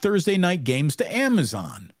exclusive Thursday night games to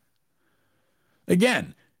Amazon.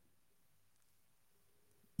 Again,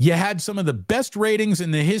 you had some of the best ratings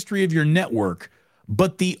in the history of your network,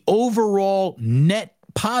 but the overall net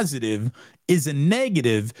positive is a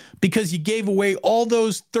negative because you gave away all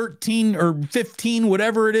those 13 or 15,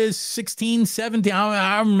 whatever it is, 16, 17,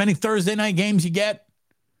 however many Thursday night games you get.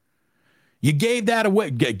 You gave that away,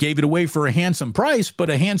 gave it away for a handsome price, but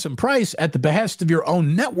a handsome price at the behest of your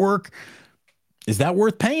own network, is that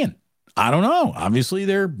worth paying? I don't know. Obviously,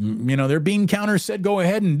 their bean counter said go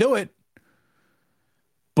ahead and do it.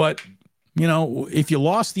 But, if you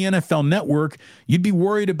lost the NFL Network, you'd be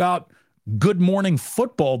worried about Good Morning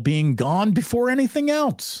Football being gone before anything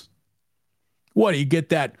else. What, you get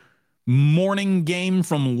that morning game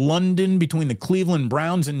from London between the Cleveland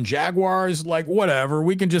Browns and Jaguars? Like, whatever.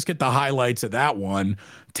 We can just get the highlights of that one.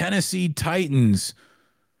 Tennessee Titans.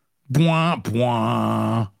 Bwah,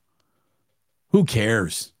 bwah. Who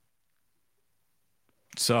cares?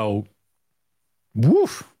 So,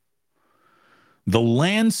 woof. The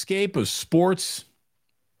landscape of sports,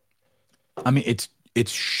 I mean, it's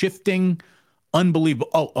shifting. Unbelievable.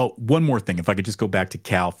 Oh, one more thing. If I could just go back to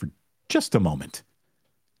Cal for just a moment.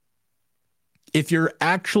 If you're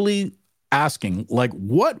actually asking, like,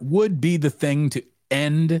 what would be the thing to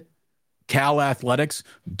end Cal athletics?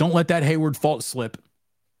 Don't let that Hayward fault slip.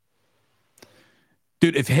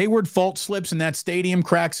 Dude, if Hayward fault slips and that stadium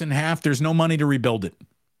cracks in half, there's no money to rebuild it.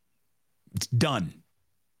 It's done.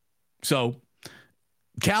 So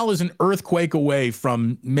Cal is an earthquake away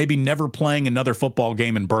from maybe never playing another football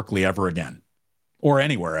game in Berkeley ever again, or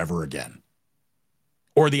anywhere ever again,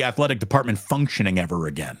 or the athletic department functioning ever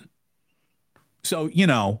again. So,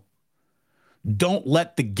 don't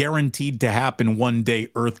let the guaranteed to happen one day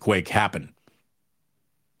earthquake happen,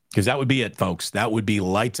 because that would be it, folks. That would be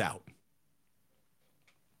lights out.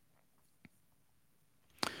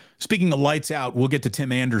 Speaking of lights out, we'll get to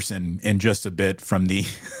Tim Anderson in just a bit from the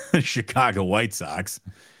Chicago White Sox.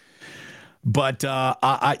 But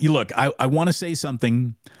I want to say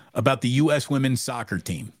something about the U.S. women's soccer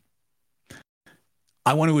team.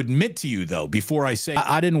 I want to admit to you, though, before I say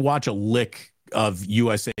I didn't watch a lick of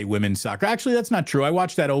USA women's soccer. Actually, that's not true. I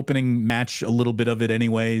watched that opening match, a little bit of it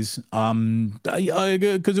anyways,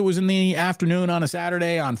 because it was in the afternoon on a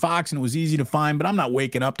Saturday on Fox, and it was easy to find. But I'm not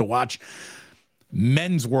waking up to watch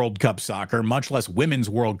men's World Cup soccer, much less women's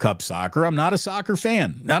World Cup soccer. I'm not a soccer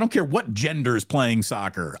fan. I don't care what gender is playing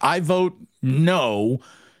soccer. I vote no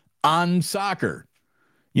on soccer.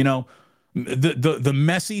 The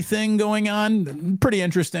Messi thing going on, pretty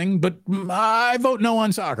interesting, but I vote no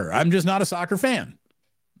on soccer. I'm just not a soccer fan.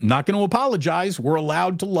 I'm not going to apologize. We're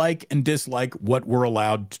allowed to like and dislike what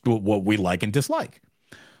we like and dislike.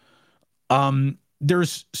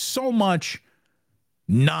 There's so much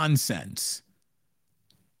nonsense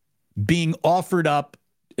being offered up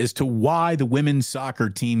as to why the women's soccer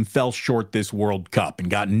team fell short this World Cup and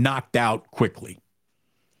got knocked out quickly.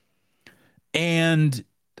 And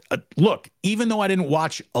look, even though I didn't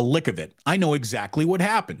watch a lick of it, I know exactly what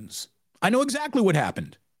happens. I know exactly what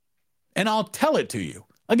happened. And I'll tell it to you.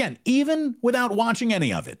 Again, even without watching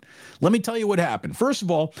any of it, let me tell you what happened. First of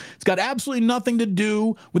all, it's got absolutely nothing to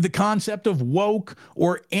do with the concept of woke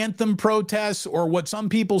or anthem protests or what some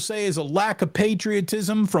people say is a lack of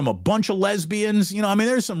patriotism from a bunch of lesbians. You know, I mean,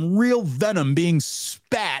 there's some real venom being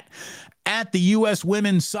spat at the U.S.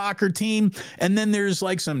 women's soccer team. And then there's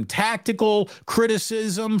like some tactical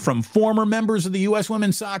criticism from former members of the U.S.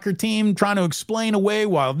 women's soccer team trying to explain away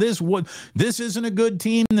why this isn't a good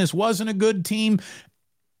team, this wasn't a good team.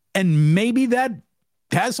 And maybe that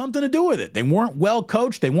has something to do with it. They weren't well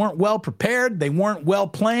coached, they weren't well prepared, they weren't well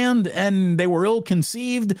planned, and they were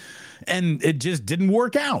ill-conceived, and it just didn't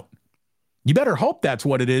work out. You better hope that's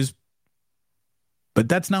what it is, but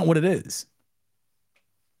that's not what it is.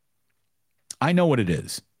 I know what it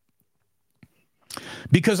is.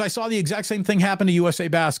 Because I saw the exact same thing happen to USA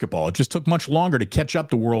Basketball. It just took much longer to catch up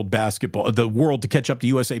to the world to catch up to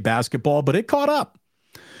USA Basketball, but it caught up.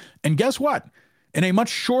 And guess what? In a much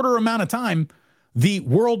shorter amount of time, the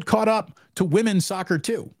world caught up to women's soccer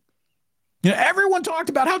too. You know, everyone talked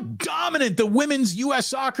about how dominant the women's U.S.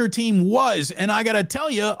 soccer team was. And I got to tell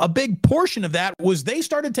you, a big portion of that was they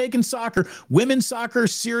started taking women's soccer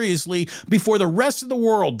seriously before the rest of the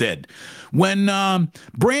world did. When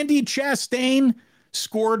Brandi Chastain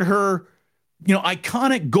scored her,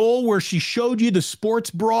 iconic goal where she showed you the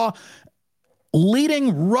sports bra,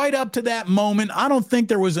 leading right up to that moment, I don't think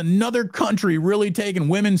there was another country really taking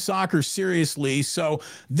women's soccer seriously. So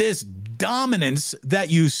this dominance that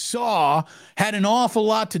you saw had an awful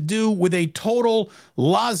lot to do with a total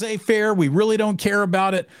laissez-faire. We really don't care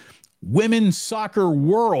about it. Women's soccer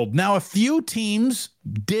world. Now, a few teams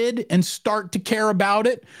did and start to care about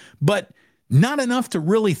it, but not enough to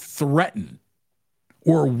really threaten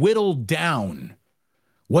or whittle down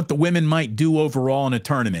what the women might do overall in a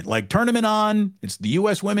tournament. Like Tournament On, it's the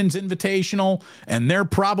U.S. Women's Invitational, and they're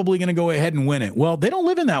probably going to go ahead and win it. Well, they don't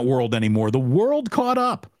live in that world anymore. The world caught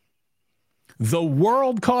up. The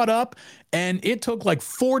world caught up, and it took like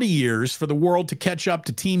 40 years for the world to catch up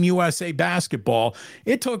to Team USA Basketball.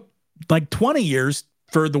 It took like 20 years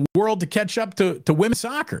for the world to catch up to women's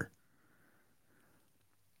soccer.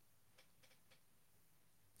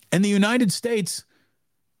 And the United States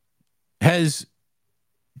has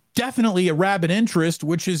definitely a rabid interest,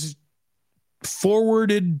 which has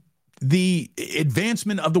forwarded the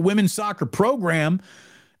advancement of the women's soccer program.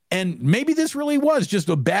 And maybe this really was just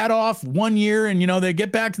a bad off 1 year and, they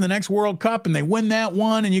get back to the next World Cup and they win that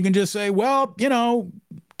one. And you can just say, well,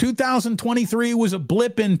 2023 was a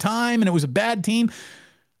blip in time and it was a bad team.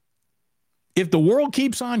 If the world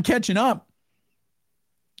keeps on catching up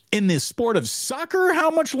in this sport of soccer, how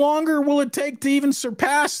much longer will it take to even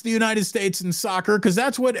surpass the United States in soccer? Because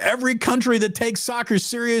that's what every country that takes soccer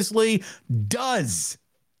seriously does.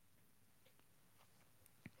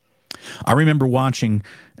 I remember watching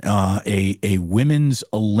a women's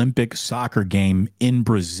Olympic soccer game in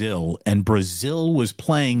Brazil, and Brazil was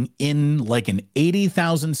playing in like an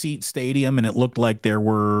 80,000 seat stadium, and it looked like there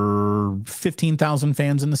were 15,000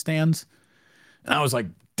 fans in the stands. And I was like,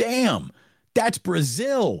 damn. That's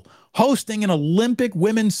Brazil hosting an Olympic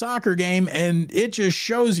women's soccer game, and it just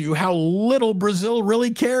shows you how little Brazil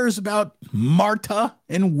really cares about Marta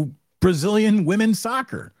and Brazilian women's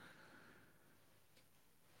soccer.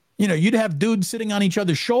 You'd have dudes sitting on each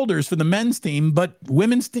other's shoulders for the men's team, but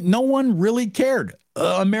women's team, no one really cared.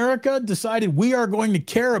 America decided we are going to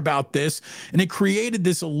care about this, and it created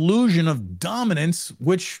this illusion of dominance,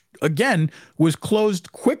 which again was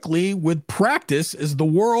closed quickly with practice as the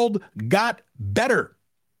world got better.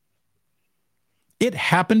 It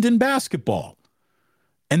happened in basketball,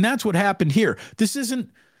 and that's what happened here. This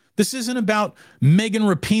isn't about Megan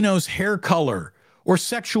Rapinoe's hair color or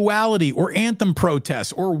sexuality or anthem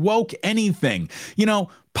protests or woke anything.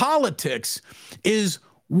 Politics is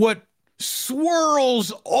what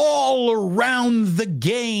swirls all around the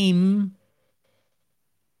game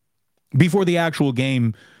before the actual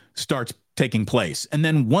game starts taking place. And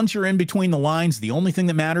then once you're in between the lines, the only thing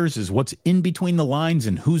that matters is what's in between the lines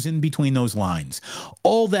and who's in between those lines.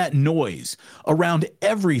 All that noise around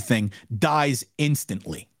everything dies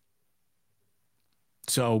instantly.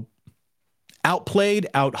 So outplayed,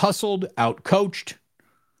 out-hustled, out-coached.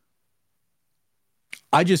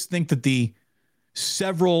 I just think that the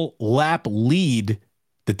several lap lead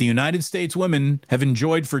that the United States women have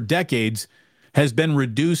enjoyed for decades has been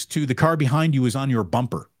reduced to the car behind you is on your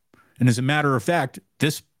bumper. And as a matter of fact,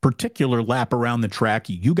 this particular lap around the track,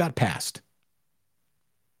 you got passed.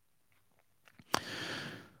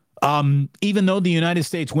 Even though the United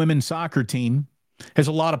States women's soccer team Has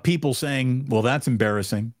a lot of people saying, well, that's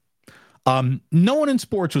embarrassing. No one in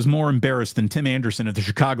sports was more embarrassed than Tim Anderson of the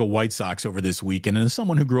Chicago White Sox over this weekend. And as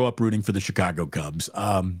someone who grew up rooting for the Chicago Cubs,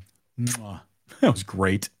 that was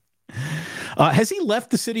great. Has he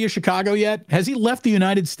left the city of Chicago yet? Has he left the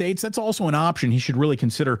United States? That's also an option he should really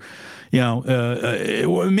consider,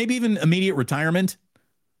 maybe even immediate retirement.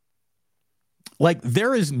 Like,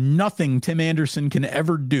 there is nothing Tim Anderson can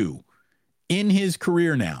ever do in his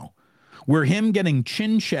career now where him getting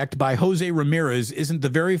chin checked by Jose Ramirez isn't the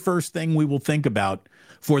very first thing we will think about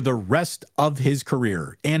for the rest of his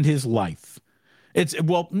career and his life. I don't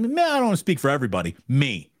want to speak for everybody.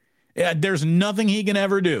 Me. There's nothing he can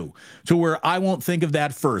ever do to where I won't think of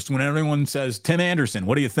that first. When everyone says, Tim Anderson,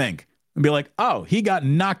 what do you think? And be like, oh, he got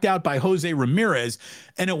knocked out by Jose Ramirez,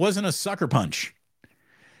 and it wasn't a sucker punch.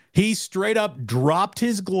 He straight up dropped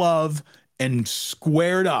his glove and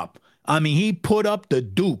squared up. I mean, he put up the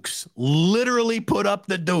dukes, literally put up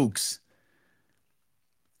the dukes,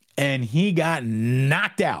 and he got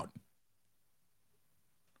knocked out.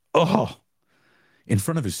 Oh, in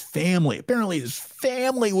front of his family. Apparently his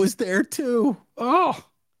family was there too. Oh,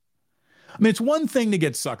 I mean, it's one thing to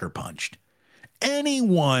get sucker punched.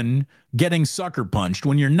 Anyone getting sucker punched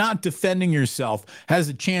when you're not defending yourself has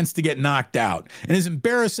a chance to get knocked out. And as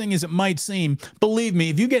embarrassing as it might seem, believe me,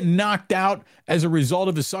 if you get knocked out as a result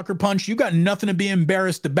of a sucker punch, you got nothing to be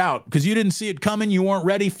embarrassed about because you didn't see it coming, you weren't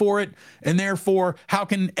ready for it, and therefore, how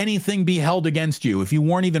can anything be held against you if you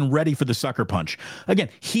weren't even ready for the sucker punch? Again,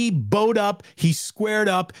 he bowed up, he squared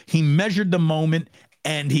up, he measured the moment,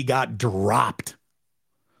 and he got dropped.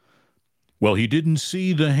 Well, he didn't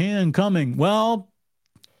see the hand coming. Well,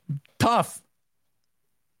 tough.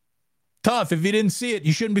 Tough. If you didn't see it,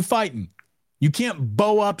 you shouldn't be fighting. You can't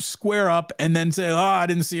bow up, square up, and then say, I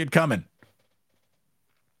didn't see it coming.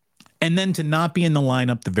 And then to not be in the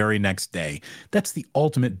lineup the very next day. That's the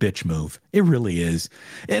ultimate bitch move. It really is.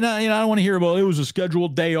 And I don't want to hear about it was a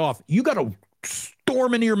scheduled day off. You got to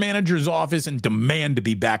storm into your manager's office and demand to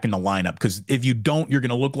be back in the lineup because if you don't, you're going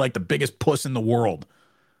to look like the biggest puss in the world.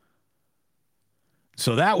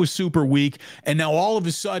 So that was super weak. And now all of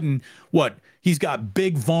a sudden, he's got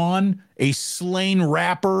Big Vaughn, a slain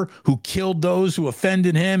rapper who killed those who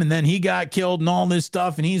offended him, and then he got killed and all this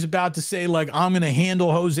stuff, and he's about to say, I'm going to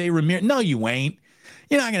handle Jose Ramirez. No, you ain't.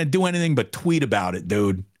 You're not going to do anything but tweet about it,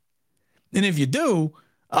 dude. And if you do,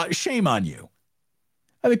 shame on you.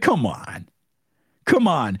 I mean, come on. Come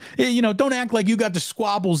on. Don't act like you got the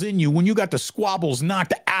squabbles in you when you got the squabbles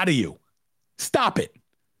knocked out of you. Stop it.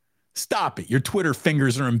 Stop it. Your Twitter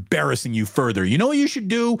fingers are embarrassing you further. You know what you should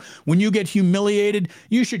do when you get humiliated?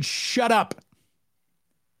 You should shut up.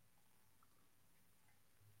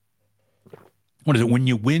 What is it? When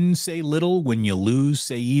you win, say little. When you lose,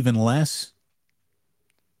 say even less.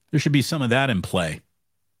 There should be some of that in play.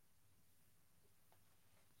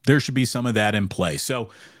 So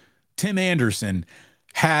Tim Anderson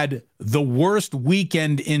had the worst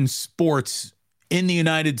weekend in sports in the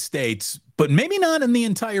United States, but maybe not in the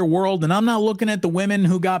entire world. And I'm not looking at the women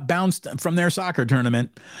who got bounced from their soccer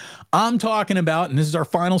tournament. I'm talking about, and this is our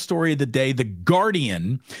final story of the day, The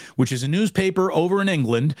Guardian, which is a newspaper over in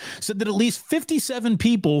England, said that at least 57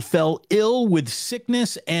 people fell ill with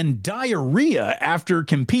sickness and diarrhea after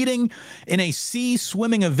competing in a sea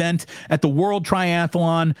swimming event at the World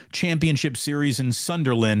Triathlon Championship Series in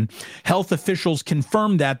Sunderland. Health officials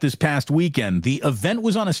confirmed that this past weekend. The event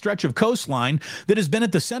was on a stretch of coastline that has been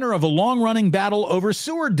at the center of a long-running battle over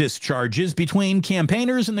sewer discharges between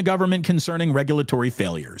campaigners and the government concerning regulatory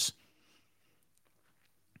failures.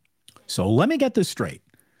 So let me get this straight.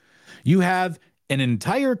 You have an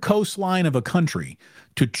entire coastline of a country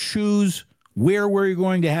to choose where we're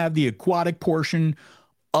going to have the aquatic portion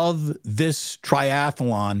of this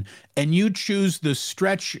triathlon, and you choose the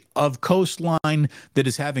stretch of coastline that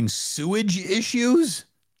is having sewage issues?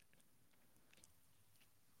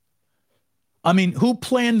 I mean, who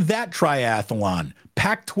planned that triathlon?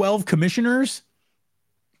 Pac-12 commissioners?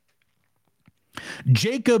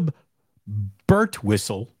 Jacob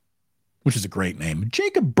Birtwistle, which is a great name.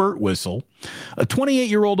 Jacob Birtwistle, a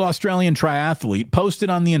 28-year-old Australian triathlete,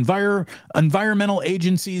 posted on the Environmental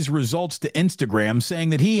Agency's results to Instagram,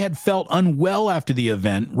 saying that he had felt unwell after the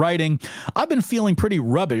event, writing, "I've been feeling pretty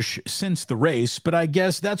rubbish since the race, but I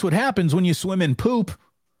guess that's what happens when you swim in poop.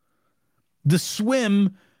 The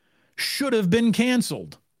swim should have been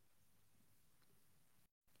canceled."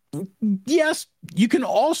 Yes, you can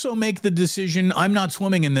also make the decision, I'm not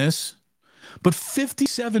swimming in this. But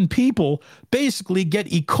 57 people basically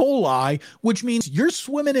get E. coli, which means you're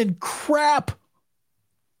swimming in crap.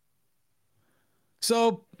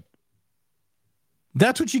 So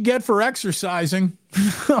That's what you get for exercising.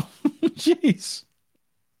 Jeez.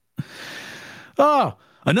 Oh,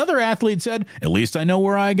 another athlete said, at least I know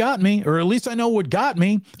where I got me, or at least I know what got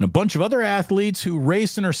me. And a bunch of other athletes who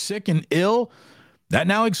race and are sick and ill. That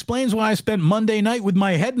now explains why I spent Monday night with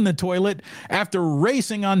my head in the toilet after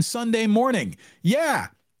racing on Sunday morning. Yeah,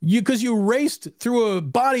 because you raced through a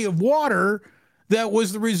body of water that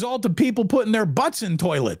was the result of people putting their butts in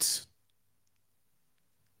toilets.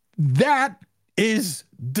 That is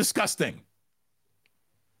disgusting.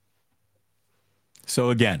 So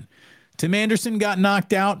again, Tim Anderson got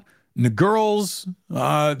knocked out. And the girls,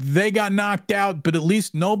 they got knocked out, but at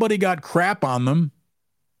least nobody got crap on them.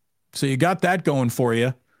 So you got that going for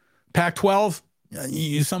you. Pac-12,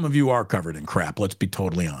 some of you are covered in crap. Let's be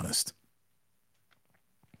totally honest.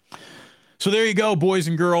 So there you go, boys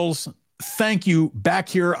and girls. Thank you back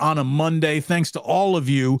here on a Monday. Thanks to all of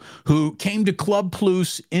you who came to Club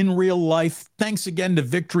Plus in real life. Thanks again to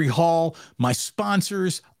Victory Hall, my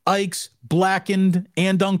sponsors, Ike's, Blackened,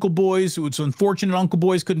 and Uncle Boys. It's unfortunate Uncle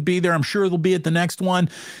Boys couldn't be there. I'm sure they'll be at the next one.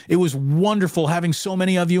 It was wonderful having so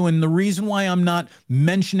many of you. And the reason why I'm not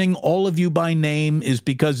mentioning all of you by name is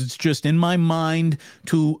because it's just in my mind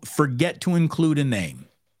to forget to include a name.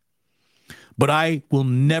 But I will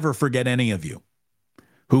never forget any of you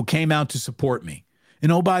who came out to support me.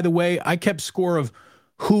 And oh, by the way, I kept score of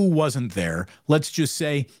who wasn't there. Let's just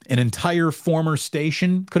say an entire former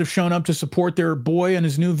station could have shown up to support their boy and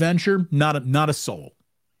his new venture. Not a soul.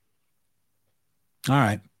 All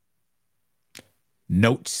right.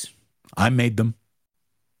 Notes. I made them.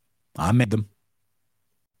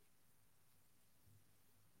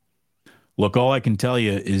 Look, all I can tell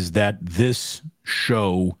you is that this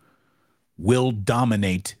show will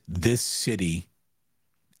dominate this city,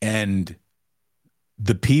 and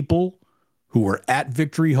the people who were at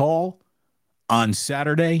Victory Hall on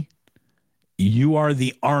Saturday, you are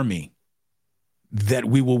the army that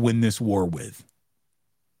we will win this war with.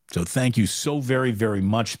 So thank you so very, very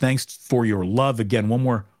much. Thanks for your love. Again, one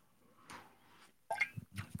more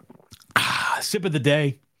sip of the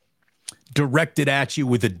day directed at you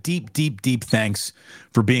with a deep, deep, deep thanks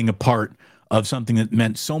for being a part of something that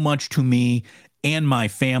meant so much to me and my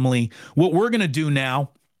family. What we're going to do now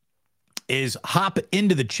is hop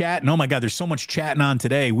into the chat. And oh my God, there's so much chatting on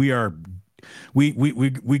today. We got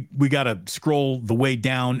to scroll the way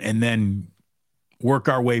down and then work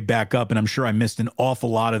our way back up. And I'm sure I missed an awful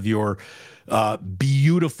lot of your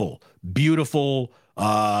beautiful, really,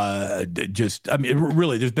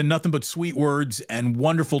 there's been nothing but sweet words and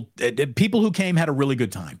wonderful people who came had a really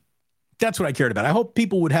good time. That's what I cared about. I hope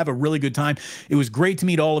people would have a really good time. It was great to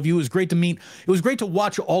meet all of you. It was great to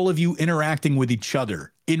watch all of you interacting with each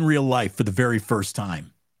other in real life for the very first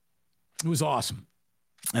time. It was awesome.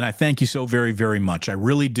 And I thank you so very, very much. I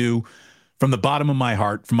really do. From the bottom of my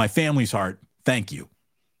heart, from my family's heart, thank you.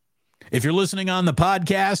 If you're listening on the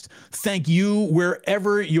podcast, thank you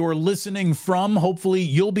wherever you're listening from. Hopefully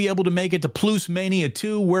you'll be able to make it to Plus Mania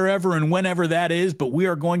 2, wherever and whenever that is. But we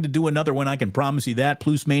are going to do another one. I can promise you that.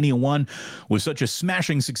 Plus Mania 1 was such a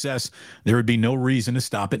smashing success, there would be no reason to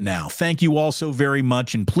stop it now. Thank you all so very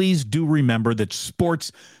much. And please do remember that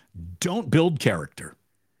sports don't build character.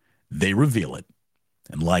 They reveal it.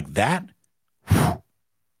 And like that,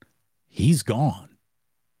 he's gone.